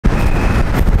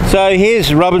So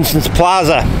here's Robinson's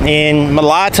Plaza in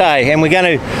Malate, and we're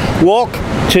going to walk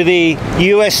to the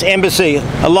US Embassy.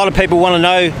 A lot of people want to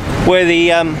know where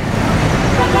the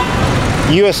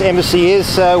US Embassy is,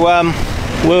 so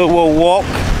we'll walk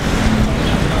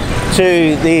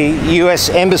to the US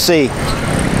Embassy,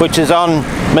 which is on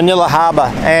Manila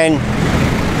Harbor. And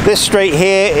this street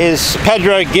here is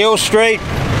Padro Gil St,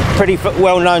 pretty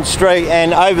well-known street,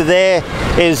 and over there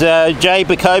is J.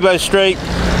 Bacobo Street.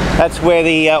 That's where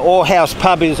the Orehouse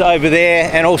pub is over there,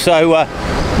 and also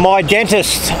my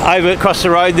dentist over across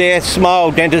the road there, Smile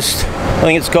Dentist, I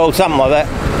think it's called, something like that.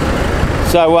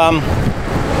 So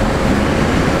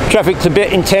traffic's a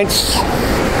bit intense.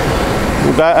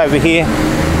 We'll go over here.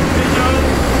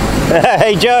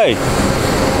 Hey Joe,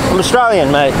 I'm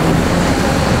Australian, mate.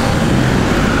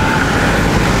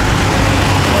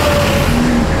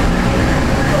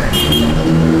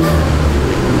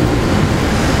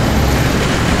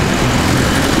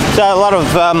 So a lot of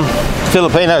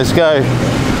Filipinos go,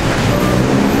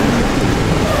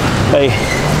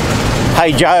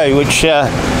 hey Joe, which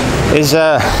is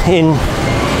in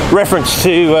reference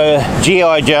to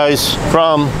G.I. Joes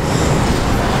from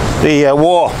the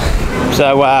war.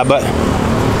 So, but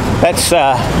that's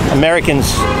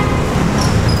Americans.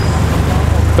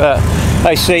 But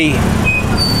they see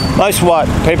most white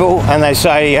people and they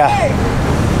say,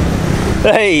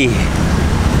 hey,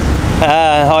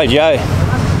 hi Joe.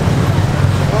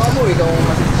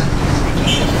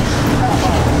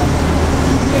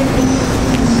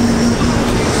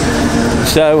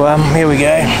 So here we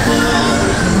go.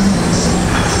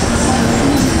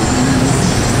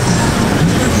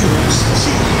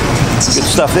 Good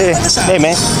stuff there. Hey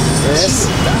man. Yes.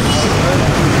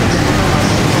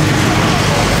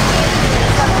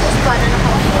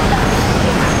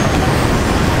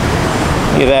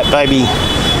 Look at that baby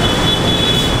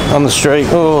on the street.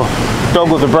 Oh,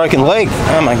 dog with a broken leg.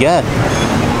 Oh my god.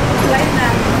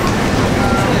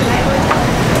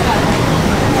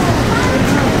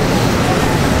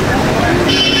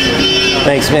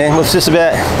 Thanks man. What's this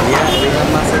about?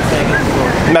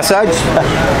 Massage?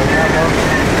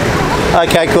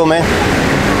 Okay, cool man.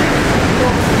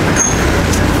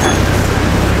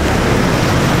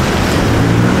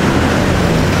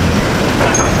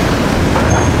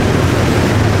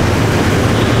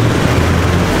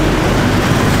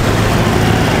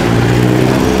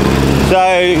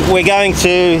 So we're going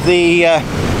to the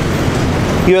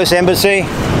US Embassy.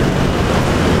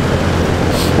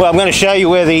 Well, I'm going to show you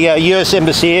where the US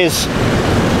Embassy is.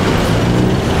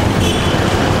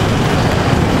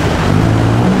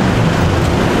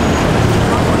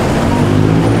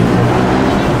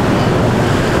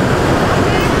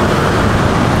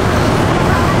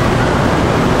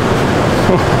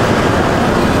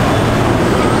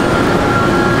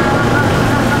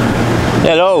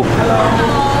 Hello. Hello.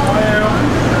 How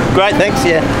are you? Great, thanks,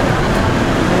 yeah.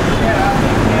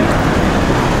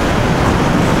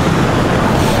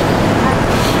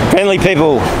 Friendly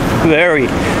people, very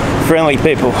friendly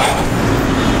people.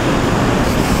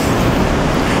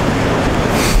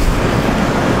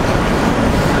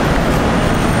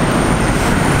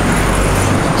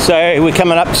 So we're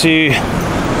coming up to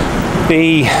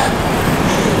the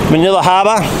Manila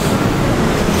Harbor.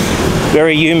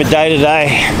 Very humid day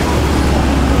today.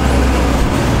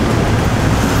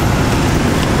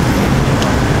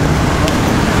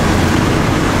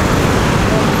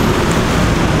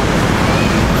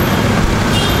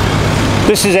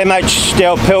 This is MH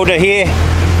Del Pilder here.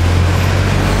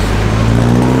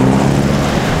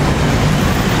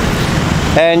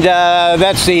 And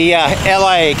that's the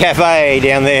LA Cafe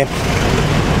down there.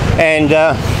 And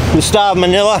the Star of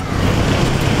Manila.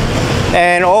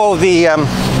 And all the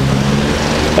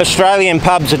Australian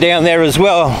pubs are down there as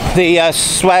well. The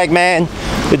Swag Man,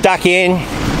 the Duck Inn,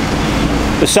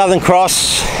 the Southern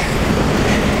Cross,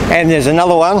 and there's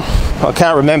another one. I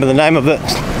can't remember the name of it.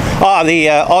 Oh, the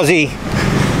Aussie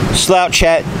Slouch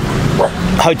Hat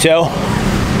Hotel.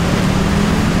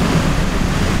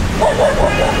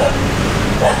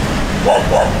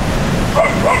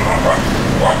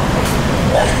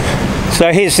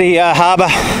 So here's the harbour,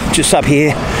 just up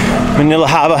here, Manila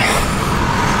Harbor.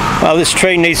 Well, this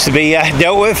tree needs to be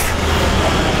dealt with.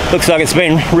 Looks like it's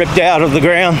been ripped out of the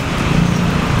ground,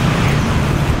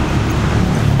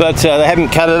 but they haven't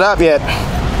cut it up yet.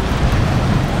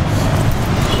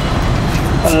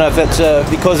 I don't know if that's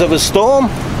because of a storm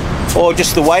or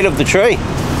just the weight of the tree,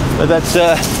 but that's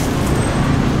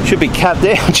should be cut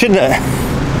down, shouldn't it?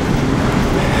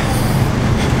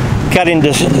 Cut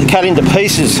into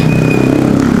pieces.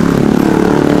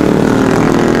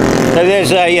 So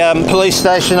there's a police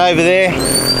station over there.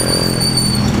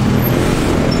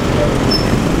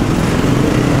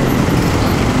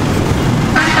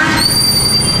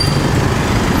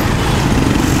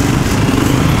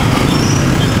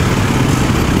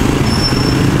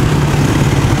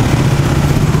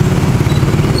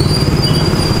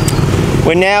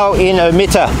 We're now in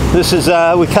Ermita. This is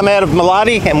we come out of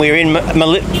Malate and we're in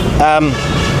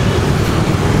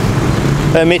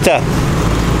Ermita.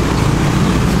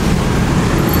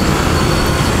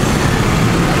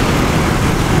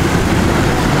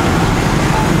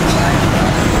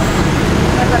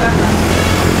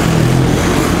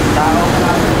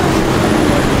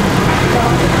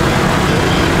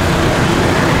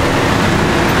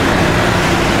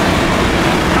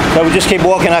 So we'll just keep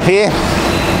walking up here.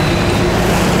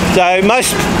 So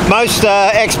most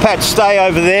expats stay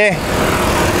over there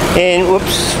in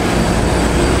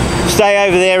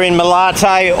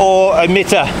Malate or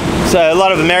Ermita. So a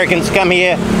lot of Americans come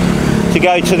here to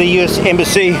go to the US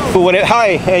Embassy for whatever.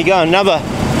 Hey, there you go, another.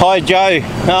 Hi Joe.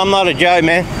 No, I'm not a Joe,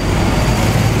 man.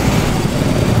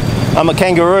 I'm a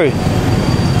kangaroo.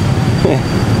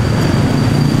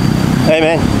 Hey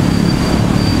man.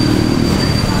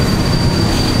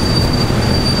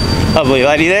 Lovely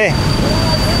lady there.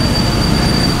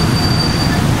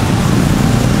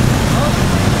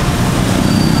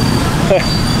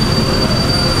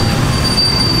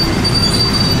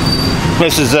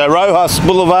 This is Roxas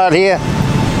Boulevard here.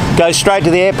 Go straight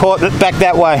to the airport, back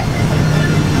that way.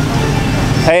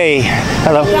 Hey,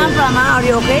 hello. Are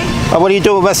you okay? What do you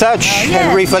do with massage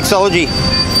and reflexology?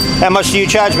 How much do you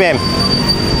charge, ma'am?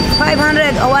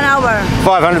 500 or 1 hour.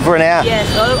 500 for an hour? Yes,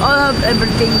 all of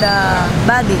everything, the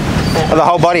body. Oh, the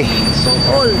whole body?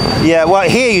 All. Yeah, well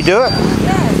here you do it.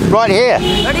 Yes. Right here.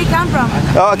 Where do you come from?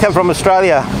 Oh, I come from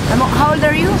Australia. How old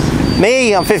are you?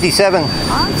 Me, I'm 57. Oh,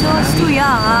 so it's too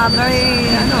young. Very,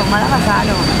 malakas.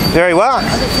 Very well.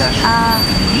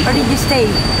 Where did you stay?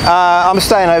 I'm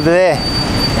staying over there.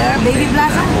 There, Baby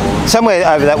Plaza? Somewhere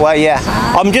over that way, yeah.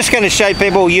 I'm just going to show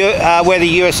people where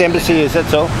the US Embassy is,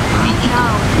 that's all. No.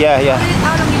 Yeah.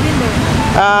 How long have you been there?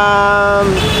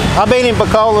 I've been in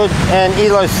Bacolod and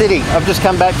Ilo City. I've just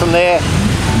come back from there a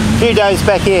few days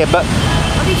back here, but...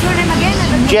 What is your name again?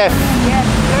 Jeff. Jeff,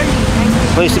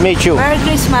 Pleased to meet you. Merry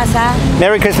Christmas, huh?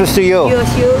 Merry Christmas to you.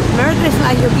 Merry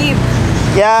Christmas, you give.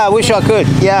 Yeah, I wish I could.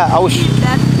 Yeah, I wish.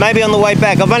 Maybe on the way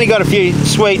back. I've only got a few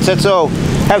sweets, that's all.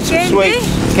 Have some sweets.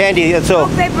 Candy, that's all.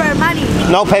 No paper money.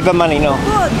 No paper money, no.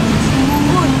 Good.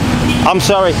 I'm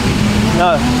sorry.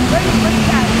 No.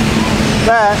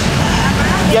 That.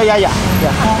 Yeah.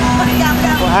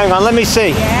 Well, hang on, let me see.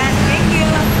 Yes, thank you.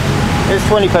 It's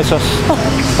 20 pesos.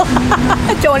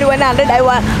 It's only 100.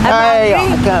 I'm Hey,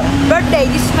 hungry. Birthday.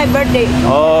 This is my birthday.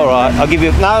 All right, I'll give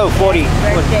you 40.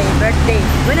 Birthday.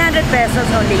 100 pesos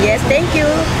only. Yes, thank you.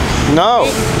 No.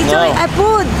 It's only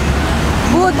food.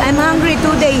 I'm hungry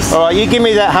 2 days. All right, you give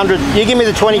me that 100. You give me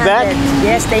the 20 back.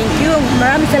 Yes, thank you.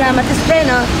 Maraming salamat, friend.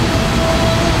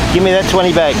 Give me that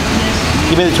 20 back.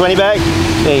 Give me the 20 back.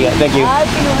 There you go. Thank you. Hi,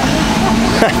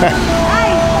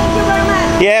 thank you very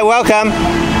much. Yeah, welcome.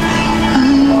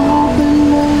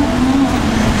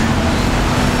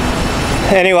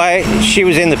 Anyway, she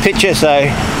was in the picture, so,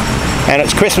 and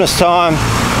it's Christmas time,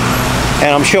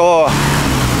 and I'm sure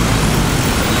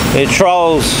the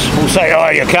trolls will say, oh,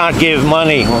 you can't give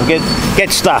money. Well,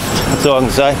 get stuffed, that's all I can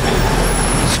say.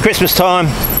 It's Christmas time.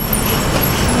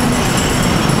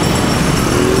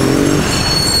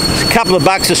 It's a couple of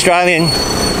bucks Australian.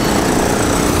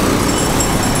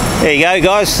 There you go,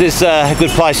 guys. This is a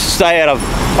good place to stay at.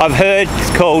 I've heard it's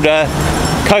called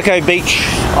Cocoa Beach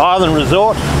Island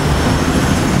Resort.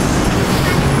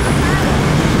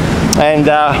 And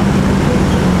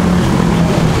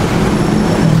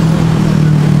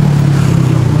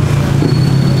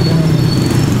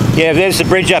yeah, there's the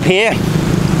bridge up here.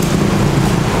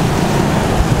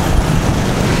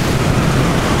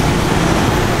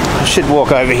 I should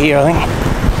walk over here, I think.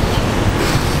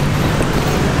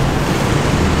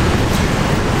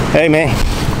 Hey, man.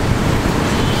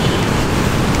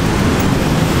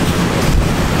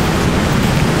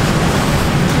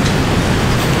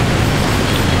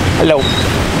 Hello.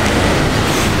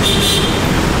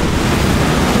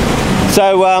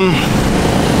 So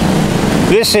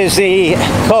this is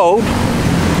called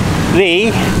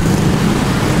the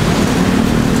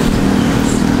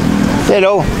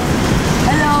hello.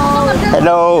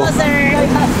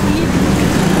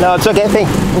 No, it's okay. Thing.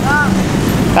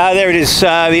 There it is.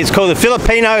 It's called the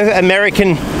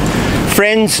Filipino-American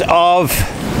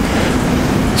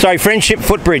Friendship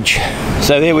Footbridge.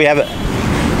 So there we have it.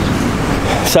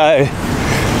 So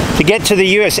to get to the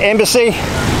US Embassy,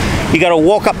 you got to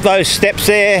walk up those steps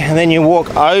there, and then you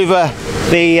walk over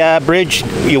the bridge,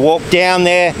 you walk down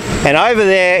there, and over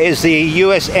there is the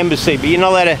US Embassy, but you're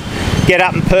not allowed to get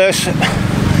up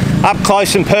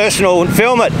close and personal and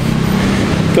film it,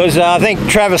 because I think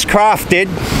Travis Kraft did,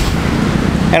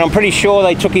 and I'm pretty sure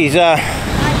they took his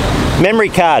memory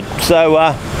card. So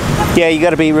yeah, you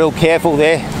got to be real careful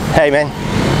there. Hey man.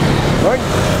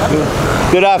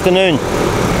 Good afternoon.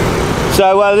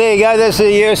 So there you go, there's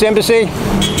the US Embassy.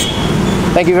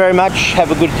 Thank you very much.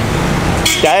 Have a good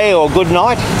day or good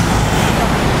night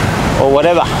or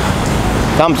whatever.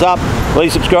 Thumbs up,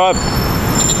 please subscribe.